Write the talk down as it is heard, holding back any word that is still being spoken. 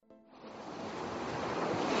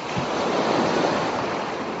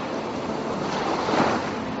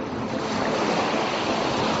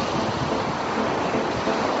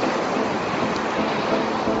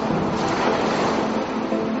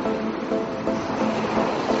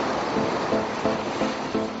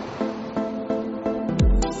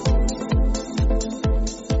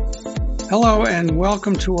Hello and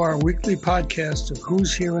welcome to our weekly podcast of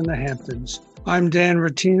Who's Here in the Hamptons. I'm Dan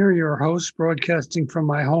Ratiner, your host, broadcasting from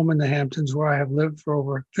my home in the Hamptons, where I have lived for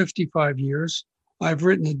over 55 years. I've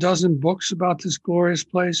written a dozen books about this glorious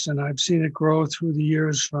place, and I've seen it grow through the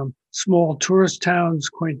years from small tourist towns,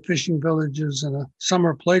 quaint fishing villages, and a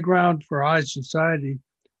summer playground for high society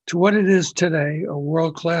to what it is today, a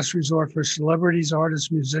world-class resort for celebrities, artists,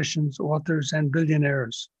 musicians, authors, and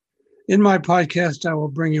billionaires. In my podcast, I will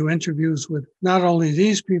bring you interviews with not only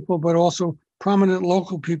these people, but also prominent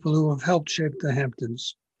local people who have helped shape the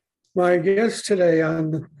Hamptons. My guest today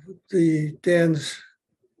on the Dan's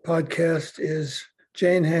podcast is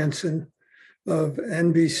Jane Hanson of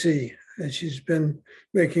NBC. And she's been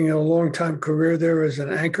making a long-time career there as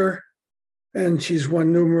an anchor. And she's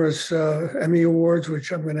won numerous Emmy Awards,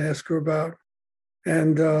 which I'm going to ask her about,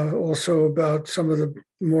 and also about some of the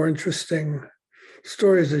more interesting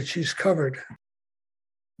stories that she's covered.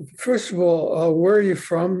 First of all, where are you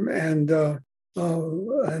from, and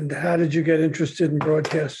how did you get interested in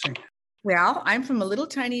broadcasting? Well, I'm from a little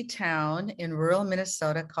tiny town in rural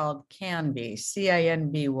Minnesota called Canby,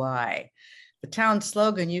 Cinby. The town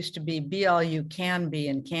slogan used to be all you can be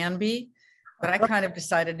in Canby, but I kind of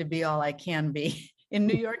decided to be all I can be in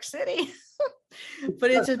New York City.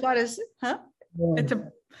 But it's about as,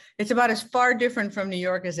 It's about as far different from New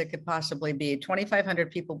York as it could possibly be.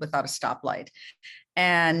 2,500 people without a stoplight.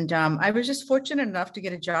 And I was just fortunate enough to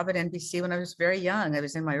get a job at NBC when I was very young. I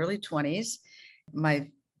was in my early 20s. My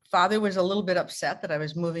father was a little bit upset that I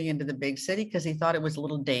was moving into the big city because he thought it was a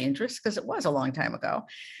little dangerous, because it was a long time ago.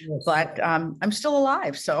 Yes. But I'm still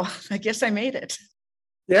alive, so I guess I made it.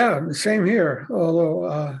 Yeah, same here.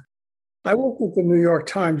 Although I worked at the New York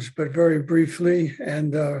Times, but very briefly,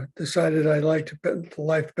 and decided I liked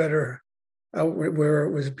life better out where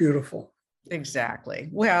it was beautiful. Exactly.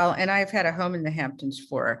 Well, and I've had a home in the Hamptons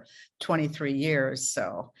for 23 years,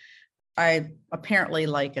 so I apparently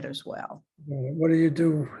like it as well. What do you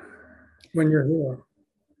do when you're here?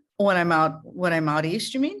 When I'm out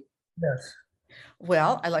east, you mean? Yes.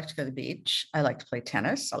 Well, I like to go to the beach. I like to play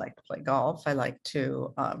tennis. I like to play golf. I like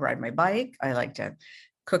to ride my bike. I like to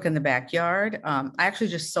cook in the backyard. I actually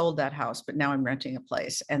just sold that house, but now I'm renting a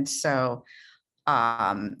place. And so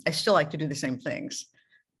I still like to do the same things.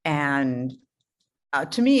 And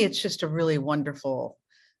to me, it's just a really wonderful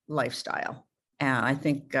lifestyle. And I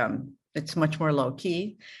think it's much more low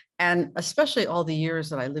key. And especially all the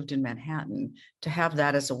years that I lived in Manhattan, to have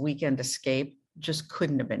that as a weekend escape just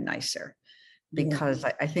couldn't have been nicer, because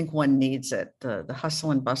I think one needs it. The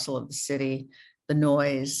hustle and bustle of the city, the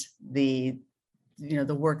noise, the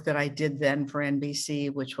work that I did then for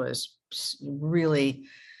NBC, which was really,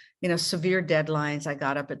 severe deadlines. I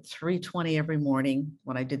got up at 3:20 every morning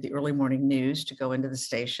when I did the early morning news to go into the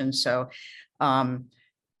station. So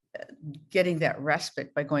getting that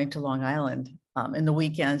respite by going to Long Island in the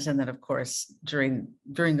weekends, and then of course during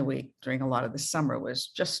the week, during a lot of the summer, was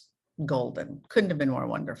just golden. Couldn't have been more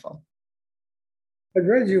wonderful. I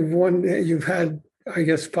read you've had, I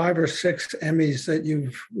guess, 5 or 6 Emmys that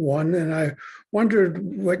you've won. And I wondered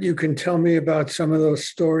what you can tell me about some of those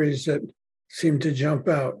stories that seem to jump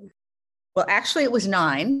out. Well, actually, it was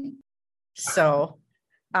 9. So,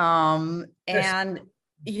 and,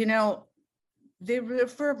 they were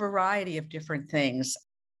for a variety of different things.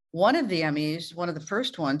 One of the Emmys, one of the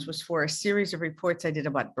first ones, was for a series of reports I did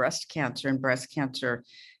about breast cancer and breast cancer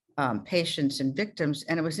patients and victims.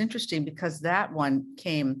 And it was interesting because that one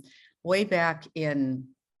came way back in,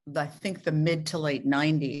 I think, the mid to late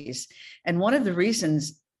 90s. And one of the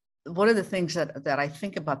things that I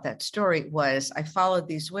think about that story was I followed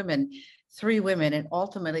these women, 3 women, and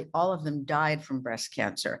ultimately all of them died from breast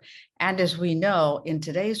cancer. And as we know, in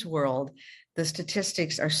today's world, the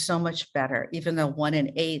statistics are so much better. Even though 1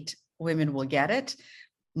 in 8 women will get it,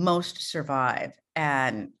 most survive.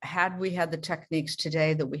 And had we had the techniques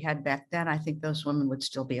today that we had back then, I think those women would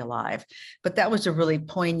still be alive. But that was a really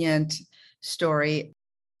poignant story,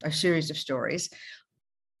 a series of stories.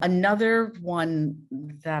 Another one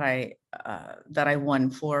that I won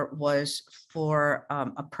for was for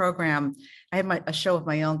a program. I had a show of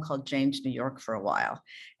my own called Jane's New York for a while.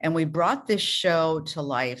 And we brought this show to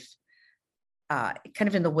life kind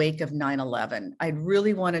of in the wake of 9/11. I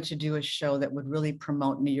really wanted to do a show that would really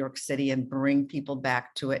promote New York City and bring people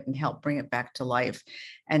back to it and help bring it back to life.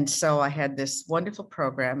 And so I had this wonderful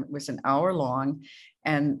program. It was an hour long.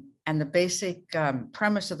 And the basic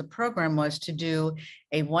premise of the program was to do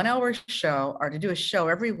a 1-hour show, or to do a show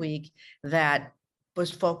every week that was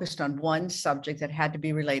focused on one subject that had to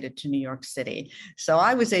be related to New York City. So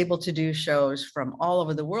I was able to do shows from all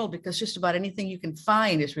over the world because just about anything you can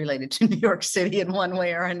find is related to New York City in one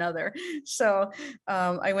way or another. So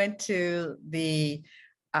I went to the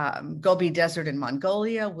Gobi Desert in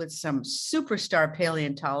Mongolia with some superstar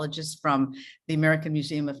paleontologists from the American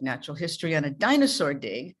Museum of Natural History on a dinosaur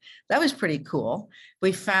dig. That was pretty cool.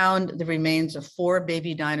 We found the remains of 4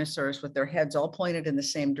 baby dinosaurs with their heads all pointed in the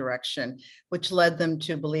same direction, which led them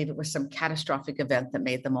to believe it was some catastrophic event that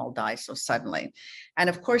made them all die so suddenly. And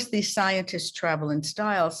of course, these scientists travel in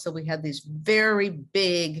style. So we had these very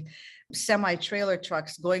big semi-trailer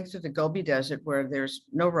trucks going through the Gobi Desert where there's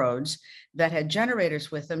no roads that had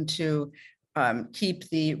generators with them to keep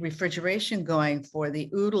the refrigeration going for the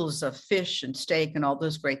oodles of fish and steak and all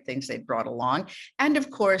those great things they brought along. And of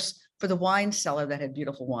course, for the wine cellar that had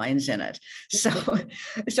beautiful wines in it. So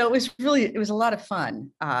it was a lot of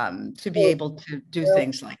fun to be able to do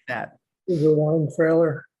things like that. Is a wine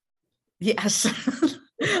trailer? Yes.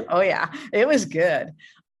 Oh yeah, it was good.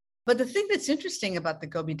 But the thing that's interesting about the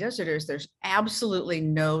Gobi Desert is there's absolutely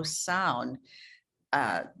no sound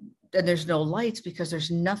and there's no lights because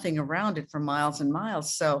there's nothing around it for miles and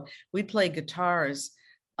miles. So we'd play guitars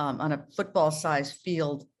on a football-sized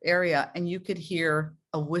field area, and you could hear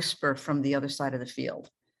a whisper from the other side of the field.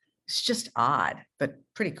 It's just odd, but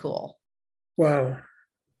pretty cool. Wow.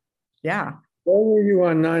 Yeah. Where were you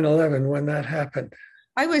on 9/11 when that happened?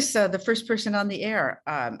 I was the first person on the air.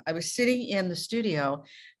 I was sitting in the studio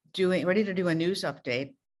ready to do a news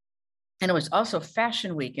update. And it was also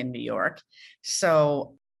Fashion Week in New York.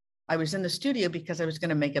 So I was in the studio because I was going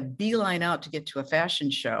to make a beeline out to get to a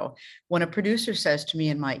fashion show when a producer says to me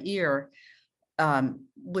in my ear,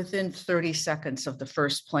 within 30 seconds of the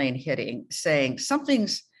first plane hitting, saying,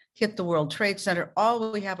 something's hit the World Trade Center.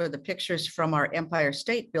 All we have are the pictures from our Empire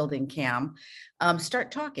State Building cam.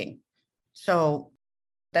 Start talking. So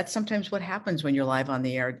that's sometimes what happens when you're live on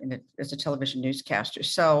the air as a television newscaster.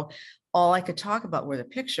 So all I could talk about were the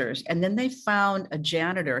pictures. And then they found a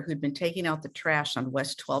janitor who'd been taking out the trash on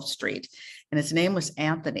West 12th Street. And his name was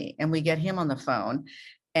Anthony. And we get him on the phone.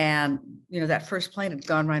 And, that first plane had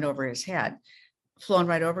gone right over his head, flown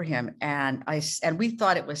right over him. And we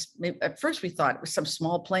thought at first we thought it was some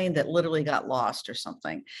small plane that literally got lost or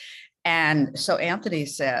something. And so Anthony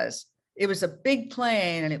says, it was a big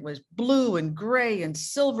plane and it was blue and gray and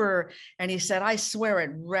silver. And he said, I swear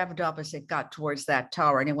it revved up as it got towards that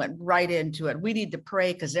tower and it went right into it. We need to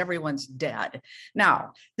pray because everyone's dead.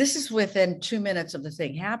 Now, this is within 2 minutes of the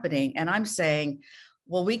thing happening. And I'm saying,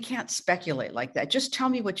 well, we can't speculate like that. Just tell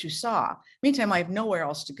me what you saw. Meantime, I have nowhere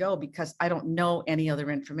else to go because I don't know any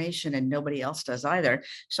other information and nobody else does either.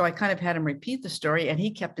 So I kind of had him repeat the story and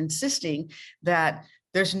he kept insisting that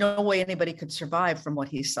there's no way anybody could survive from what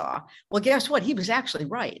he saw. Well, guess what? He was actually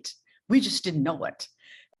right. We just didn't know it.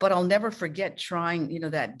 But I'll never forget trying,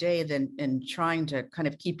 that day and trying to kind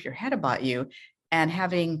of keep your head about you and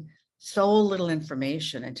having so little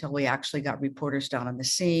information until we actually got reporters down on the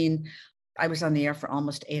scene. I was on the air for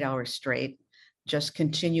almost 8 hours straight, just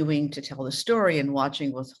continuing to tell the story and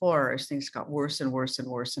watching with horror as things got worse and worse and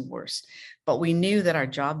worse and worse. But we knew that our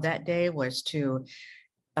job that day was to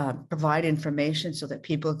provide information so that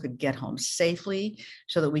people could get home safely,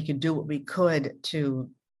 so that we could do what we could to,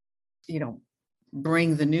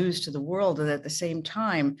 bring the news to the world. And at the same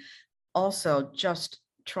time, also just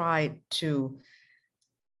try to,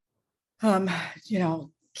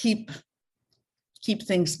 keep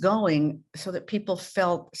things going so that people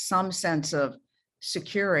felt some sense of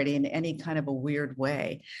security in any kind of a weird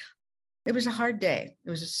way. It was a hard day. It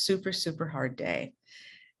was a super, super hard day.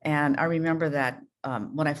 And I remember that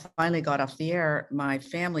when I finally got off the air, my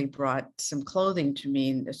family brought some clothing to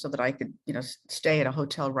me so that I could, stay at a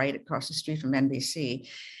hotel right across the street from NBC.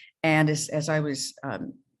 And as I was,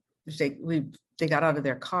 they got out of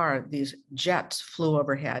their car, these jets flew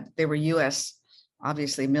overhead. They were U.S.,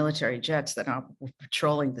 obviously military jets that were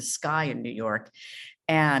patrolling the sky in New York.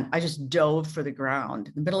 And I just dove for the ground,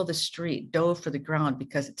 in the middle of the street, dove for the ground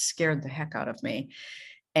because it scared the heck out of me.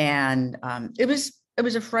 And it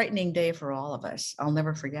was a frightening day for all of us. I'll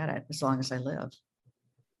never forget it as long as I live.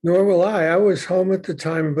 Nor will I. I was home at the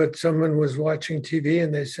time, but someone was watching TV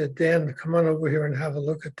and they said, Dan, come on over here and have a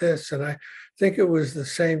look at this. And I think it was the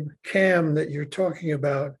same cam that you're talking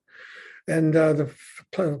about. And the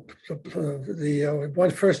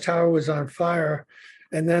one first tower was on fire.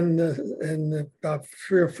 And then in about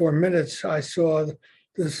 3 or 4 minutes, I saw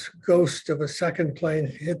this ghost of a second plane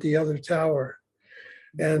hit the other tower.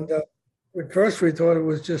 And at first we thought it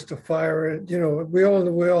was just a fire. We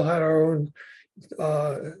all had our own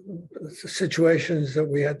situations that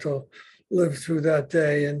we had to lived through that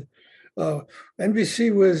day. And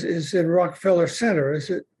NBC is in Rockefeller Center, is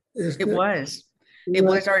it? It was. It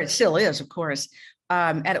was, or it still is, of course.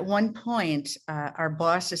 At one point, our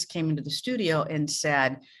bosses came into the studio and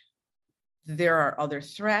said, there are other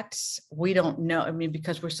threats. We don't know. I mean,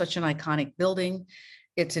 because we're such an iconic building,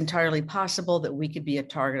 it's entirely possible that we could be a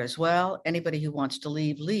target as well. Anybody who wants to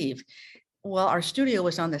leave, leave. Well, our studio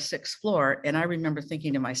was on the 6th floor. And I remember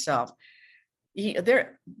thinking to myself,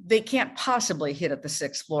 they can't possibly hit at the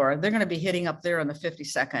 6th floor. They're going to be hitting up there on the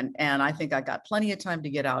 52nd. And I think I got plenty of time to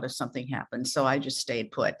get out if something happened. So I just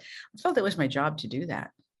stayed put. I felt it was my job to do that.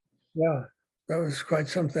 Yeah, that was quite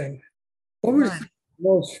something. What was the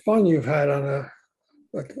most fun you've had on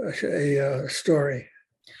a story?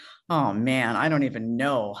 Oh man, I don't even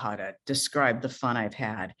know how to describe the fun I've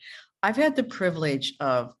had. I've had the privilege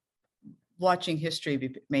of watching history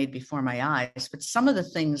be made before my eyes, but some of the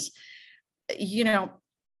things, you know,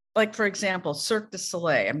 like for example, Cirque du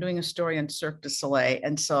Soleil. I'm doing a story on Cirque du Soleil.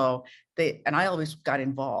 And so I always got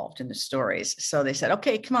involved in the stories. So they said,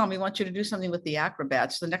 okay, come on, we want you to do something with the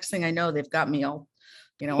acrobats. So the next thing I know, they've got me all,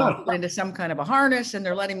 all put into some kind of a harness and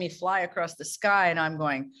they're letting me fly across the sky. And I'm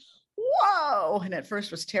going, whoa. And at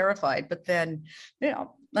first was terrified, but then, then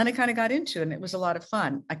I kind of got into it and it was a lot of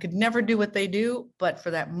fun. I could never do what they do, but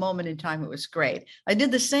for that moment in time, it was great. I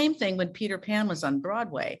did the same thing when Peter Pan was on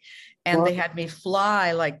Broadway and they had me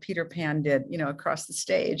fly like Peter Pan did, across the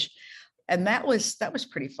stage. And that was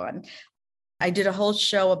pretty fun. I did a whole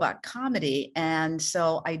show about comedy. And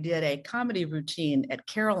so I did a comedy routine at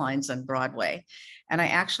Caroline's on Broadway. And I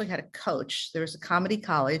actually had a coach. There was a comedy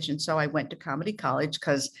college. And so I went to comedy college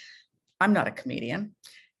because I'm not a comedian.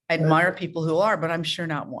 I admire people who are, but I'm sure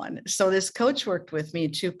not one. So this coach worked with me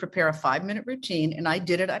to prepare a 5-minute routine, and I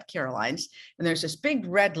did it at Caroline's. And there's this big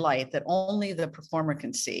red light that only the performer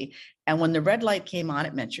can see. And when the red light came on,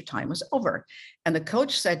 it meant your time was over. And the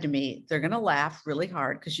coach said to me, they're going to laugh really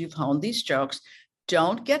hard because you've honed these jokes.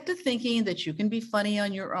 Don't get to thinking that you can be funny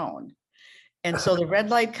on your own. And so the red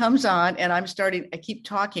light comes on and I keep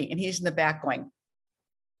talking and he's in the back going,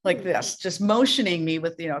 like this, just motioning me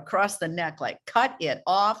with, across the neck, like, cut it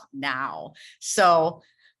off now. So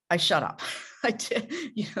I shut up. I did,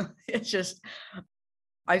 I just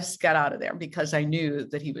got out of there because I knew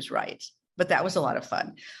that he was right. But that was a lot of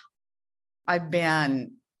fun. I've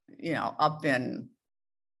been, up in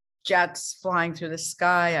jets flying through the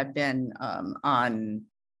sky. I've been on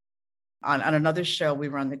another show. We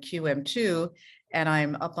were on the QM2. And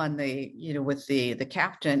I'm up on the, with the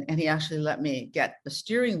captain, and he actually let me get the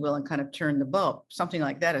steering wheel and kind of turn the boat. Something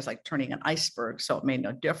like that is like turning an iceberg. So it made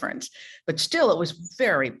no difference, but still it was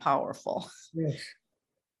very powerful. Yes.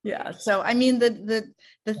 Yeah. So, I mean, the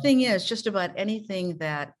thing is just about anything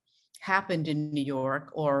that happened in New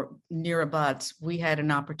York or nearabouts, we had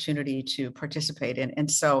an opportunity to participate in.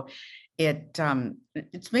 And so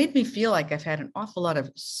it's made me feel like I've had an awful lot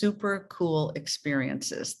of super cool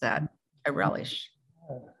experiences that I relish.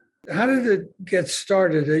 How did it get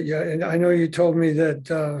started? And I know you told me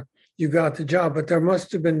that you got the job, but there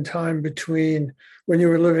must have been time between when you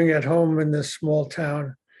were living at home in this small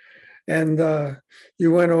town and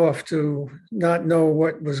you went off to not know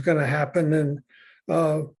what was going to happen. And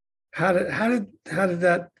how did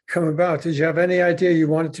that come about? Did you have any idea you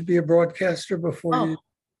wanted to be a broadcaster before you?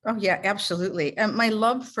 Oh yeah, absolutely. And my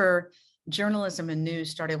love for journalism and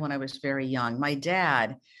news started when I was very young. My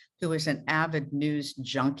dad, who was an avid news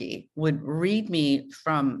junkie, would read me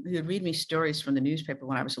stories from the newspaper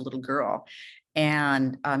when I was a little girl.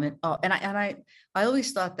 And I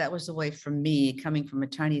always thought that was the way for me, coming from a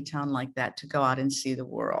tiny town like that, to go out and see the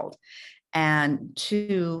world and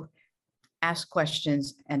to ask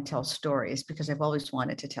questions and tell stories, because I've always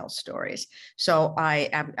wanted to tell stories. So I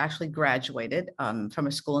actually graduated from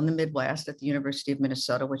a school in the Midwest at the University of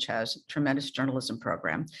Minnesota, which has a tremendous journalism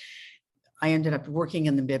program. I ended up working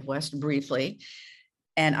in the Midwest briefly,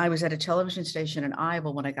 and I was at a television station in Iowa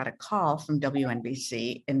when I got a call from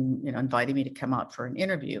WNBC and invited me to come out for an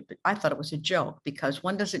interview. But I thought it was a joke because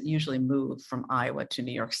one doesn't usually move from Iowa to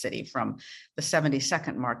New York City from the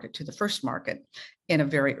 72nd market to the first market in a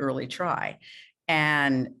very early try.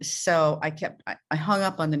 And so I hung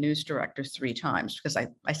up on the news director 3 times because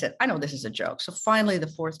I said, I know this is a joke. So finally, the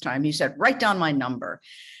 4th time, he said, write down my number.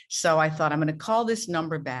 So I thought, I'm going to call this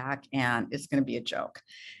number back and it's going to be a joke.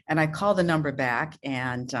 And I call the number back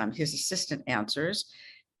and his assistant answers.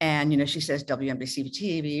 And, she says, WNBC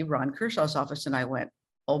TV, Ron Kershaw's office. And I went,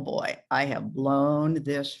 oh boy, I have blown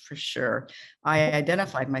this for sure. I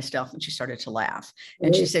identified myself and she started to laugh.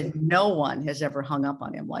 And she said, no one has ever hung up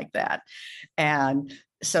on him like that. And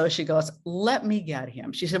So she goes, let me get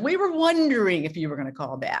him. She said, we were wondering if you were going to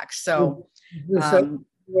call back. So This an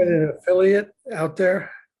affiliate out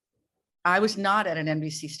there? I was not at an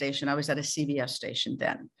NBC station. I was at a CBS station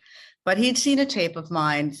then. But he'd seen a tape of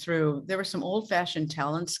mine there were some old fashioned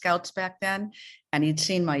talent scouts back then, and he'd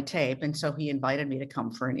seen my tape. And so he invited me to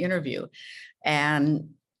come for an interview and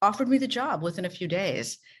offered me the job within a few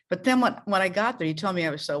days. But then when I got there, he told me I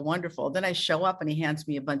was so wonderful. Then I show up and he hands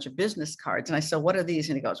me a bunch of business cards. And I said, what are these?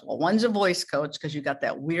 And he goes, well, one's a voice coach because you got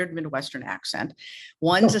that weird Midwestern accent.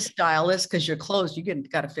 One's a stylist because your clothes,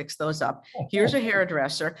 got to fix those up. Here's a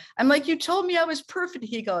hairdresser. I'm like, you told me I was perfect.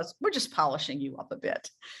 He goes, we're just polishing you up a bit.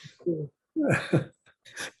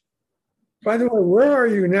 By the way, where are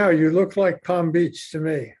you now? You look like Palm Beach to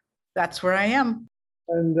me. That's where I am.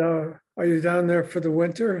 And are you down there for the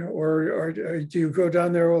winter, or do you go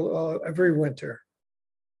down there every winter?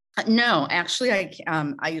 No, actually,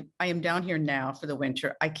 I am down here now for the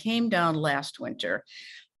winter. I came down last winter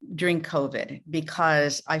during COVID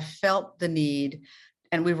because I felt the need,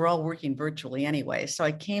 and we were all working virtually anyway. So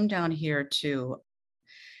I came down here to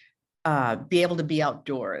be able to be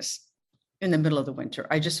outdoors in the middle of the winter.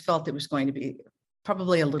 I just felt it was going to be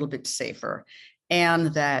probably a little bit safer,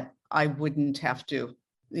 and that I wouldn't have to,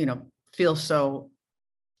 feel so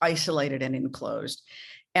isolated and enclosed.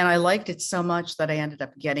 And I liked it so much that I ended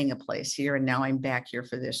up getting a place here. And now I'm back here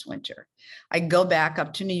for this winter. I go back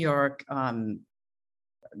up to New York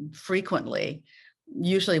frequently,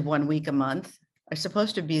 usually 1 week a month. I'm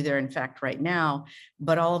supposed to be there, in fact, right now,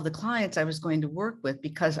 but all of the clients I was going to work with,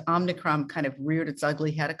 because Omicron kind of reared its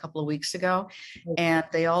ugly head a couple of weeks ago, and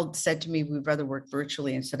they all said to me, we'd rather work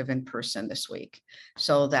virtually instead of in person this week.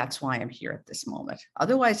 So that's why I'm here at this moment.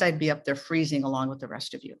 Otherwise, I'd be up there freezing along with the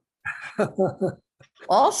rest of you.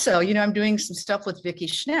 Also, I'm doing some stuff with Vicki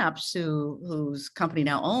Schnaps, whose company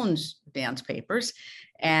now owns Dan's Papers,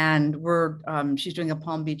 and she's doing a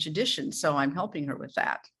Palm Beach edition. So I'm helping her with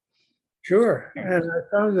that. Sure. And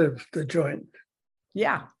I found the joint.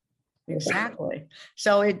 Yeah, exactly.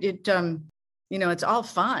 So it's all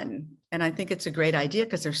fun. And I think it's a great idea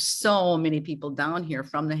because there's so many people down here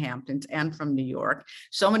from the Hamptons and from New York,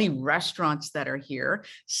 so many restaurants that are here,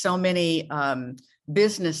 so many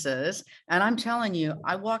businesses. And I'm telling you,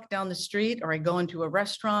 I walk down the street or I go into a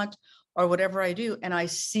restaurant or whatever I do, and I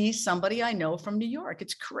see somebody I know from New York.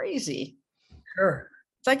 It's crazy. Sure.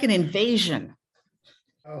 It's like an invasion.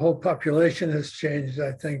 Our whole population has changed,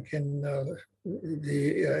 I think, in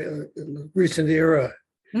the recent era.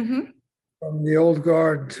 Mm-hmm. From the old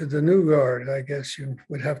guard to the new guard, I guess you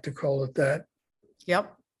would have to call it that.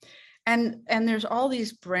 Yep. And there's all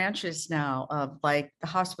these branches now of, like, the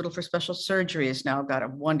Hospital for Special Surgery has now got a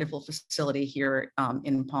wonderful facility here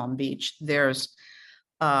in Palm Beach. There's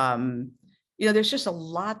just a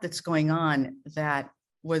lot that's going on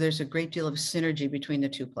where there's a great deal of synergy between the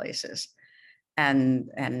two places. And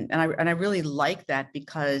I really like that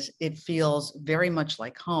because it feels very much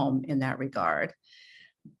like home in that regard,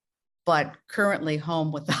 but currently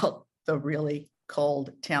home without the really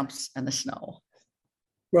cold temps and the snow.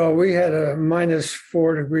 Well, we had a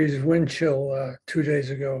 -4 degrees wind chill 2 days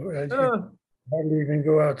ago. You hardly even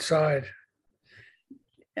go outside.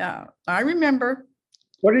 Yeah, I remember.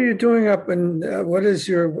 What are you doing up in? What is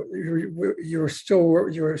you're still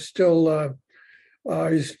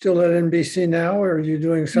are you still at NBC now, or are you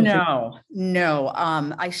doing something? No.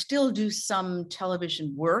 I still do some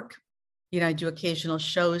television work. I do occasional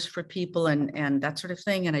shows for people and that sort of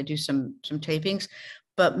thing. And I do some tapings,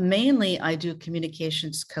 but mainly I do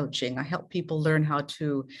communications coaching. I help people learn how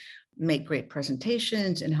to make great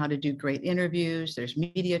presentations and how to do great interviews. There's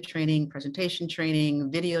media training, presentation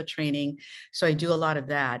training, video training. So I do a lot of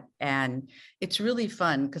that. And it's really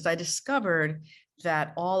fun because I discovered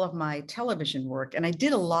that all of my television work, and I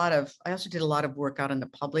also did a lot of work out in the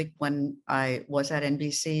public when I was at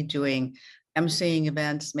NBC, doing emceeing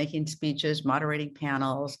events, making speeches, moderating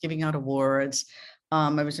panels, giving out awards.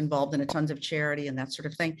 I was involved in tons of charity and that sort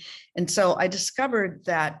of thing. And so I discovered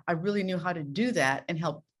that I really knew how to do that and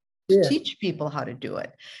help teach people how to do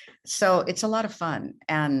it. So it's a lot of fun.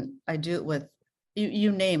 And I do it with,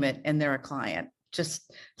 you name it, and they're a client,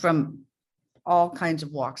 just from all kinds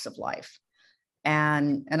of walks of life.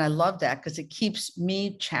 And I love that because it keeps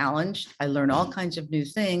me challenged. I learn all kinds of new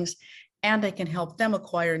things, and I can help them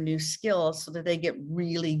acquire new skills so that they get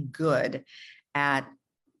really good at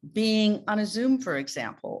being on a Zoom, for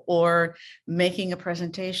example, or making a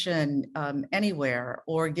presentation anywhere,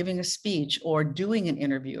 or giving a speech, or doing an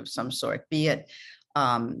interview of some sort, be it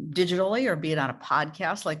digitally, or be it on a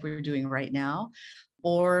podcast like we're doing right now,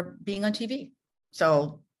 or being on TV.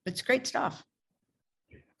 So it's great stuff.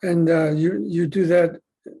 And you do that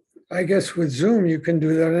I guess with Zoom, you can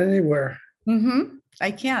do that anywhere.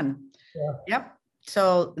 I can. Yeah. Yep.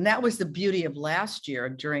 So and that was the beauty of last year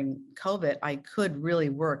during COVID. I could really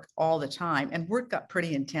work all the time, and work got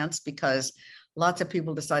pretty intense because lots of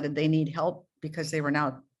people decided they need help because they were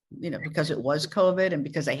now, because it was COVID and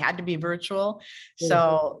because they had to be virtual.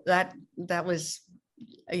 So that was,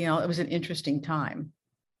 it was an interesting time.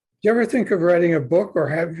 Do you ever think of writing a book, or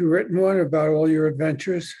have you written one about all your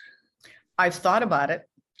adventures? I've thought about it,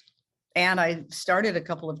 and I started a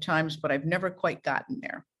couple of times, but I've never quite gotten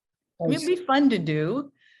there. I mean, it'd be fun to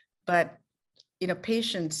do, but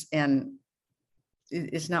patience and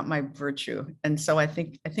is not my virtue. And so I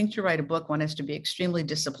think to write a book, one has to be extremely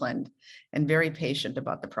disciplined and very patient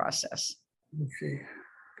about the process. Okay.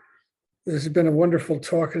 This has been a wonderful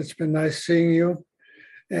talk. It's been nice seeing you.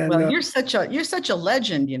 And well, you're such a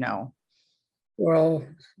legend, Well,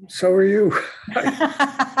 so are you.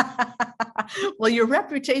 Well, your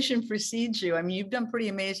reputation precedes you. I mean, you've done pretty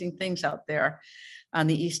amazing things out there on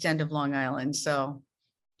the East End of Long Island. So,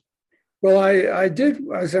 well, I did,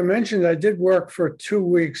 as I mentioned, I did work for 2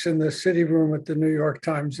 weeks in the city room at the New York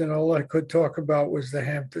Times, and all I could talk about was the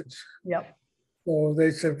Hamptons. yep. So they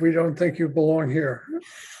said, "We don't think you belong here."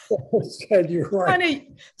 I said, "You're right."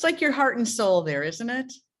 It's like your heart and soul there, isn't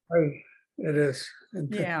it? It is.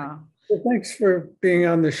 And Yeah. well, thanks for being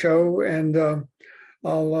on the show, and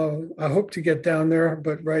I hope to get down there,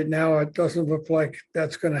 but right now it doesn't look like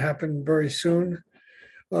that's going to happen very soon.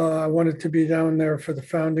 I wanted to be down there for the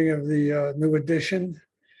founding of the new edition.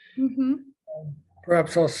 Mm-hmm.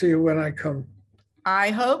 Perhaps I'll see you when I come. I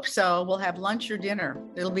hope so. We'll have lunch or dinner.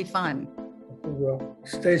 It'll be fun. We will.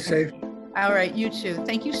 Stay safe. All right, you too.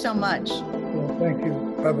 Thank you so much. Well, thank you.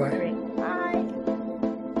 Bye-bye.